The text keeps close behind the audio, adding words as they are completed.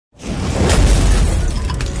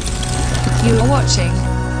You are watching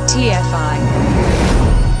TFI.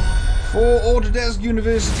 For Autodesk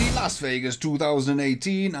University Las Vegas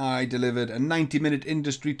 2018, I delivered a 90-minute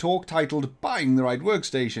industry talk titled Buying the Right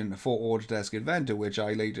Workstation for Autodesk Inventor, which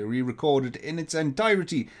I later re-recorded in its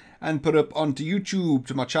entirety and put up onto YouTube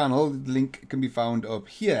to my channel. The link can be found up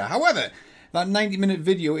here. However, that 90-minute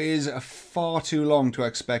video is far too long to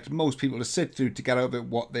expect most people to sit through to get out of it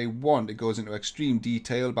what they want. It goes into extreme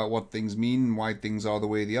detail about what things mean and why things are the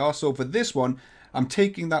way they are. So for this one, I'm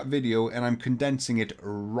taking that video and I'm condensing it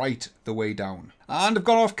right the way down. And I've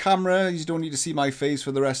gone off camera, you don't need to see my face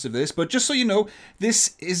for the rest of this, but just so you know,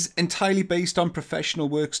 this is entirely based on professional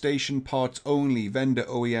workstation parts only, vendor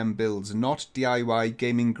OEM builds, not DIY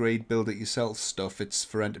gaming grade build it yourself stuff. It's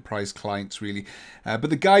for enterprise clients really. But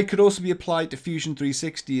the guide could also be applied to Fusion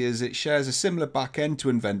 360 as it shares a similar back end to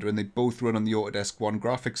Inventor and they both run on the Autodesk One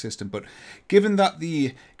graphics system. But given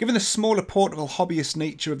the smaller portable hobbyist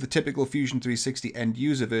nature of the typical Fusion 360 end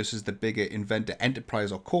user versus the bigger Inventor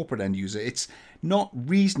enterprise or corporate end user, it's not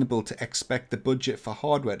reasonable to expect the budget for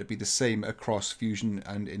hardware to be the same across Fusion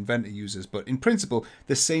and Inventor users, but in principle,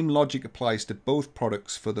 the same logic applies to both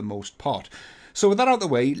products for the most part. So with that out of the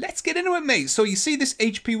way, let's get into it, mate. So you see this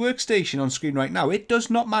HP workstation on screen right now. It does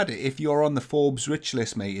not matter if you're on the Forbes rich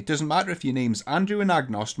list, mate. It doesn't matter if your name's Andrew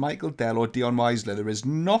Anagnost, Michael Dell or Dion Weisler. There is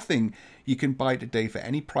nothing you can buy today for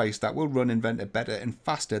any price that will run Inventor better and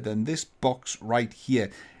faster than this box right here.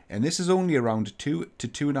 And this is only around $2,000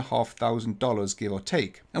 to $2,500, give or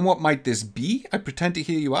take. And what might this be? I pretend to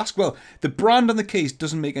hear you ask. Well, the brand on the case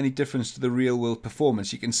doesn't make any difference to the real world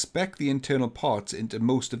performance. You can spec the internal parts into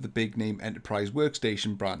most of the big name enterprise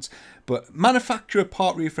workstation brands, but manufacturer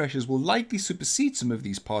part refreshes will likely supersede some of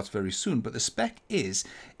these parts very soon. But the spec is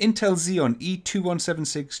Intel Xeon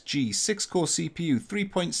E2176G, 6-core CPU,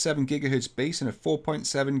 3.7 GHz base and a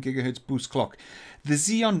 4.7 GHz boost clock. The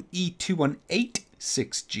Xeon E218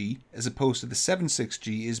 6G as opposed to the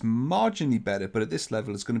 76G is marginally better, but at this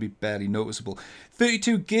level it's going to be barely noticeable.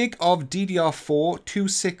 32 gig of DDR4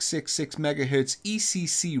 2666 MHz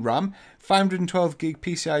ECC RAM, 512 gig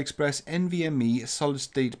PCI Express NVMe solid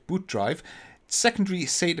state boot drive, secondary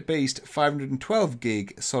SATA based 512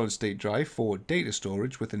 gig solid state drive for data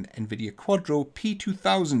storage with an NVIDIA Quadro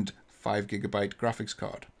P2000 5GB graphics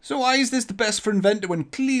card. So why is this the best for Inventor when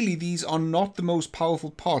clearly these are not the most powerful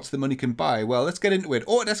parts that money can buy? Well, let's get into it.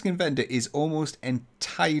 Autodesk Inventor is almost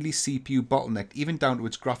entirely CPU bottlenecked, even down to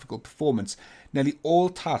its graphical performance. Nearly all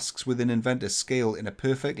tasks within Inventor scale in a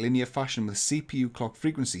perfect linear fashion with CPU clock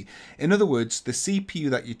frequency. In other words, the CPU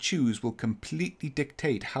that you choose will completely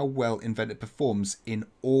dictate how well Inventor performs in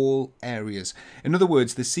all areas. In other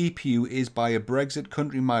words, the CPU is by a Brexit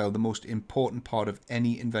country mile the most important part of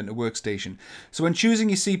any Inventor workstation. So when choosing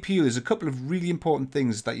your CPU, there's a couple of really important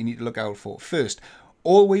things that you need to look out for. First,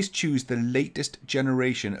 always choose the latest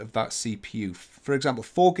generation of that CPU. For example,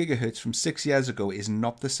 4 GHz from 6 years ago is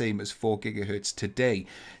not the same as 4 GHz today.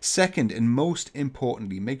 Second, and most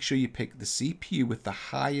importantly, make sure you pick the CPU with the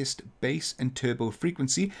highest base and turbo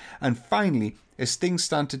frequency. And finally, as things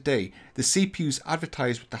stand today, the CPUs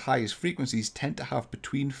advertised with the highest frequencies tend to have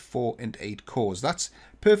between 4 and 8 cores. That's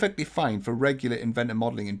perfectly fine for regular Inventor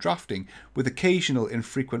modeling and drafting, with occasional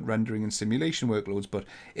infrequent rendering and simulation workloads. But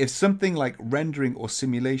if something like rendering or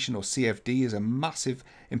simulation or CFD is a massive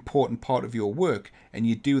important part of your work, and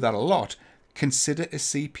you do that a lot, consider a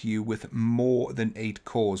CPU with more than 8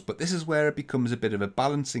 cores. But this is where it becomes a bit of a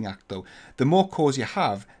balancing act though. The more cores you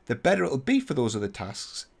have, the better it'll be for those other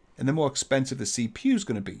tasks, and the more expensive the CPU is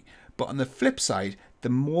going to be. But on the flip side, the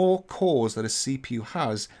more cores that a CPU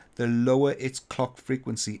has, the lower its clock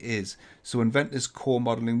frequency is. So Inventor's core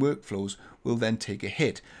modeling workflows will then take a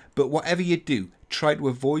hit. But whatever you do, try to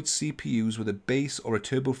avoid CPUs with a base or a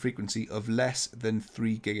turbo frequency of less than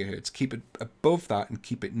 3 GHz. Keep it above that and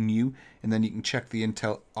keep it new, and then you can check the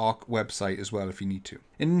Intel Arc website as well if you need to.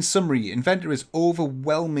 And in summary, Inventor is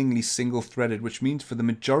overwhelmingly single-threaded, which means for the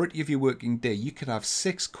majority of your working day, you could have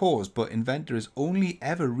 6 cores, but Inventor is only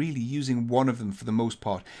ever really using one of them for the most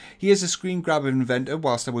part. Here's a screen grab of Inventor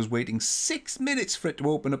whilst I was waiting 6 minutes for it to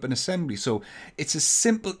open up an assembly. So it's as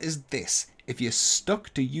simple as this. If you're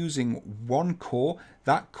stuck to using one core,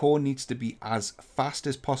 that core needs to be as fast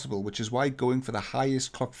as possible, which is why going for the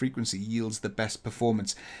highest clock frequency yields the best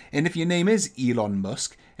performance. And if your name is Elon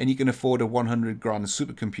Musk and you can afford a 100 grand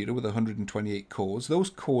supercomputer with 128 cores, those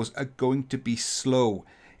cores are going to be slow.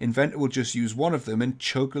 Inventor will just use one of them and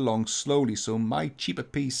chug along slowly, so my cheaper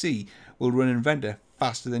PC will run Inventor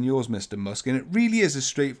faster than yours, Mr. Musk, and it really is as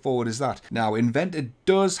straightforward as that. Now, Inventor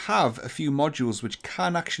does have a few modules which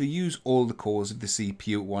can actually use all the cores of the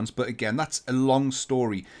CPU at once, but again, that's a long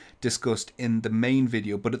story discussed in the main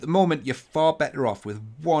video. But at the moment, you're far better off with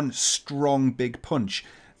one strong big punch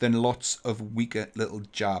than lots of weaker little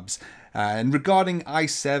jabs. And regarding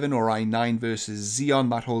i7 or i9 versus Xeon,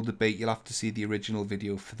 that whole debate, you'll have to see the original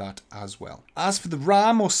video for that as well. As for the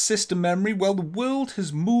RAM or system memory, well, the world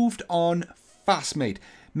has moved on fast, mate.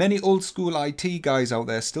 Many old school IT guys out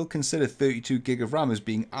there still consider 32 gig of RAM as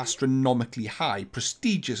being astronomically high,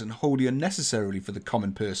 prestigious and wholly unnecessarily for the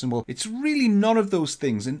common person. Well, it's really none of those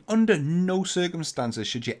things, and under no circumstances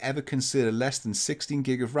should you ever consider less than 16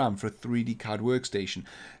 gig of RAM for a 3D CAD workstation.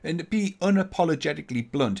 And to be unapologetically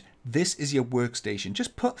blunt, this is your workstation.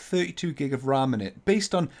 Just put 32 gig of RAM in it.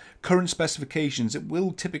 Based on current specifications, it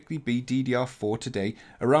will typically be DDR4 today,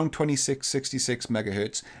 around 2666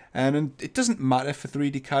 MHz, and it doesn't matter for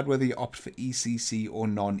 3D CAD whether you opt for ECC or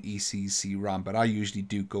non-ECC RAM, but I usually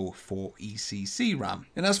do go for ECC RAM.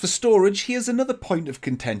 And as for storage, here's another point of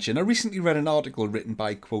contention. I recently read an article written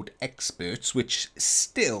by, quote, experts, which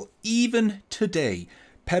still, even today,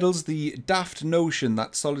 peddles the daft notion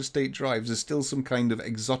that solid-state drives are still some kind of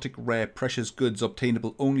exotic, rare, precious goods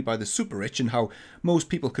obtainable only by the super rich, and how most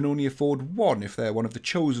people can only afford one if they're one of the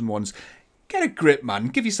chosen ones. Get a grip, man.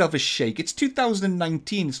 Give yourself a shake. It's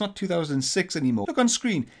 2019. It's not 2006 anymore. Look on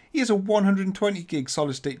screen. Here's a 120 gig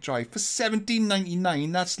solid-state drive for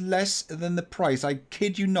 $17.99. That's less than the price, I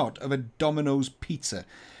kid you not, of a Domino's pizza.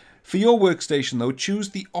 For your workstation though, choose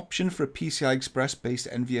the option for a PCI Express based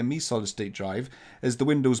NVMe solid state drive as the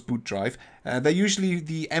Windows boot drive. They're usually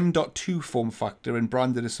the M.2 form factor and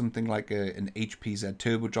branded as something like an HP Z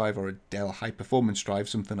Turbo drive or a Dell high performance drive,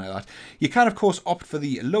 something like that. You can of course opt for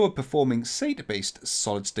the lower performing SATA based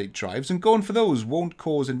solid state drives, and going for those won't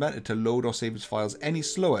cause Inventor to load or save its files any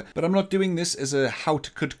slower. But I'm not doing this as a how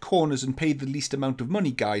to cut corners and pay the least amount of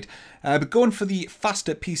money guide, but going for the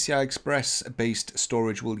faster PCI Express based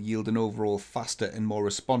storage will yield an overall faster and more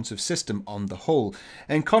responsive system on the whole.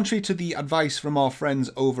 And contrary to the advice from our friends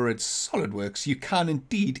over at SolidWorks, you can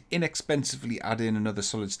indeed inexpensively add in another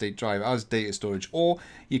solid state drive as data storage, or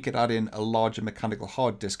you could add in a larger mechanical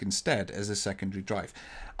hard disk instead as a secondary drive.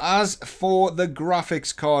 As for the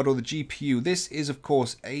graphics card or the GPU, this is of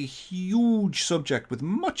course a huge subject with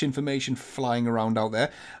much information flying around out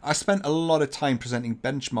there. I spent a lot of time presenting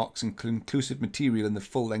benchmarks and conclusive material in the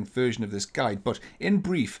full-length version of this guide, but in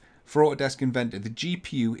brief, for Autodesk Inventor, the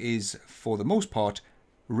GPU is, for the most part,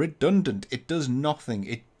 redundant. It does nothing.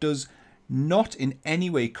 It does not in any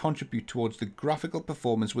way contribute towards the graphical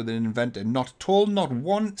performance within Inventor. Not at all, not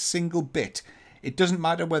one single bit. It doesn't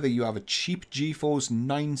matter whether you have a cheap GeForce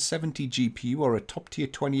 970 GPU or a top-tier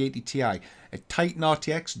 2080 Ti, a Titan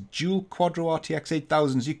RTX, dual Quadro RTX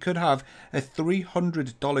 8000s. You could have a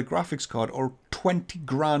 $300 graphics card or 20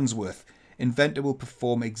 grand's worth. Inventor will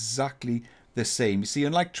perform exactly the same. You see,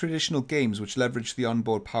 unlike traditional games which leverage the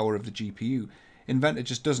onboard power of the GPU, Inventor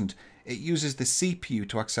just doesn't. It uses the CPU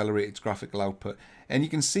to accelerate its graphical output, and you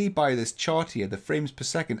can see by this chart here, the frames per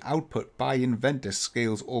second output by Inventor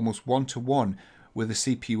scales almost 1-to-1 with the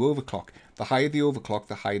CPU overclock. The higher the overclock,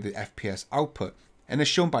 the higher the FPS output. And as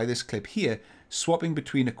shown by this clip here, swapping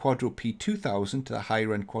between a Quadro P2000 to the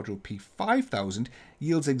higher end Quadro P5000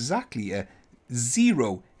 yields exactly a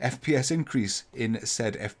 0 FPS increase in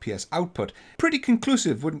said FPS output. Pretty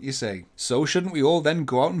conclusive, wouldn't you say? So shouldn't we all then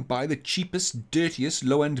go out and buy the cheapest, dirtiest,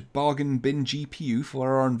 low-end bargain bin GPU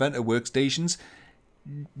for our Inventor workstations?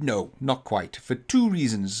 No, not quite, for two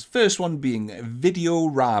reasons. First one being video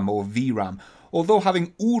RAM or VRAM. Although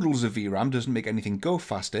having oodles of VRAM doesn't make anything go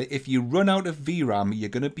faster, if you run out of VRAM, you're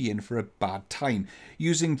going to be in for a bad time.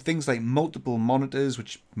 Using things like multiple monitors,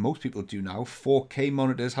 which most people do now, 4K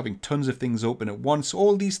monitors, having tons of things open at once,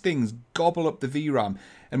 all these things gobble up the VRAM.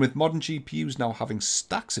 And with modern GPUs now having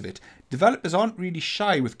stacks of it, developers aren't really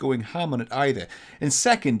shy with going ham on it either. And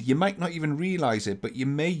second, you might not even realize it, but you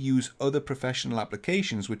may use other professional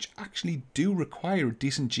applications which actually do require a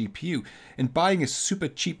decent GPU. And buying a super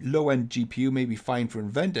cheap low-end GPU may be fine for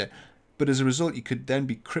Inventor, but as a result you could then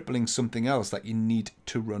be crippling something else that you need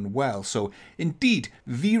to run well. So indeed,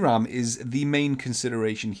 VRAM is the main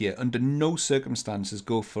consideration here. Under no circumstances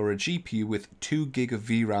go for a GPU with 2 gig of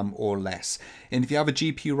VRAM or less. And if you have a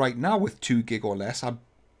GPU right now with 2 gig or less, I'd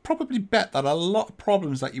probably bet that a lot of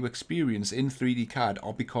problems that you experience in 3D CAD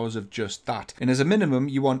are because of just that. And as a minimum,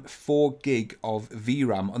 you want 4 gig of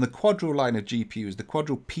VRAM. On the Quadro line of GPUs, the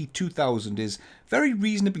Quadro P2000 is very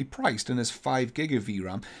reasonably priced and has 5 gig of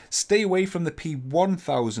VRAM. Stay away from the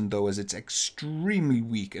P1000 though, as it's extremely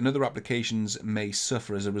weak and other applications may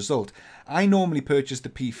suffer as a result. I normally purchase the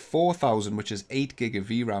P4000, which is 8 gig of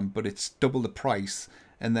VRAM, but it's double the price.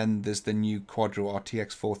 And then there's the new Quadro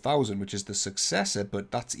RTX 4000, which is the successor,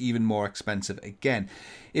 but that's even more expensive again.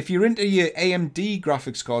 If you're into your AMD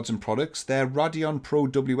graphics cards and products, their Radeon Pro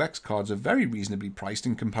WX cards are very reasonably priced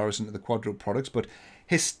in comparison to the Quadro products, but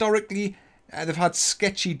historically, they've had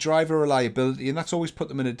sketchy driver reliability, and that's always put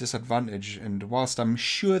them in a disadvantage. And whilst I'm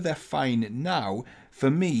sure they're fine now,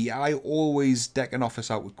 for me, I always deck an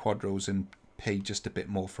office out with Quadros and pay just a bit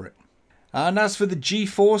more for it. And as for the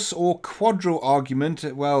GeForce or Quadro argument,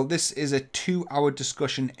 well, this is a 2-hour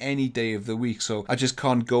discussion any day of the week, so I just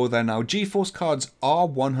can't go there now. GeForce cards are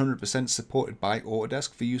 100% supported by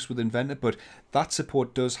Autodesk for use with Inventor, but that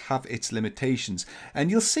support does have its limitations. And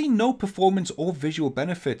you'll see no performance or visual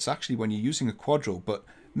benefits actually when you're using a Quadro, but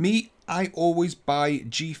me, I always buy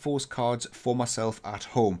GeForce cards for myself at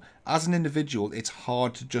home. As an individual, it's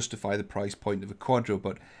hard to justify the price point of a Quadro,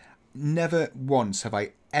 but never once have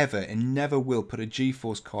I ever and never will put a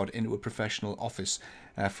GeForce card into a professional office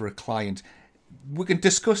for a client. We can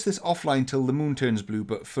discuss this offline till the moon turns blue,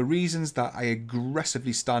 but for reasons that I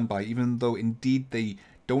aggressively stand by, even though indeed they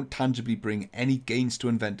don't tangibly bring any gains to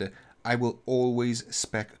Inventor, I will always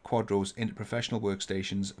spec Quadros into professional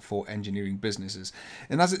workstations for engineering businesses.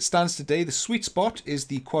 And as it stands today, the sweet spot is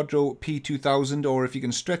the Quadro P2000, or if you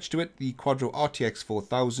can stretch to it, the Quadro RTX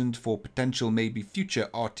 4000 for potential maybe future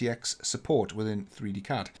RTX support within 3D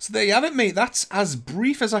CAD. So there you have it, mate. That's as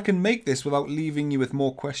brief as I can make this without leaving you with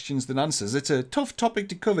more questions than answers. It's a tough topic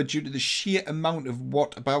to cover due to the sheer amount of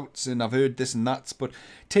whatabouts and I've heard this and that, but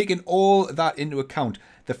taking all that into account,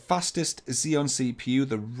 the fastest Xeon CPU,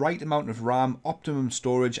 the right amount of RAM, optimum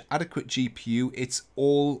storage, adequate GPU, it's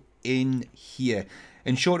all in here.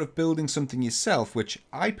 And short of building something yourself, which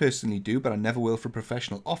I personally do, but I never will for a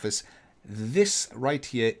professional office, this right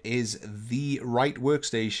here is the right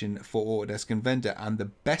workstation for Autodesk Inventor and the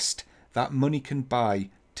best that money can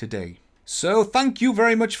buy today. So thank you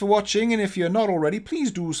very much for watching, and if you're not already,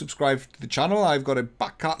 please do subscribe to the channel. I've got a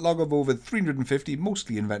back catalogue of over 350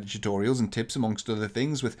 mostly Inventor tutorials and tips amongst other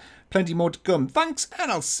things, with plenty more to come. Thanks,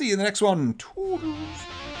 and I'll see you in the next one. Toodles.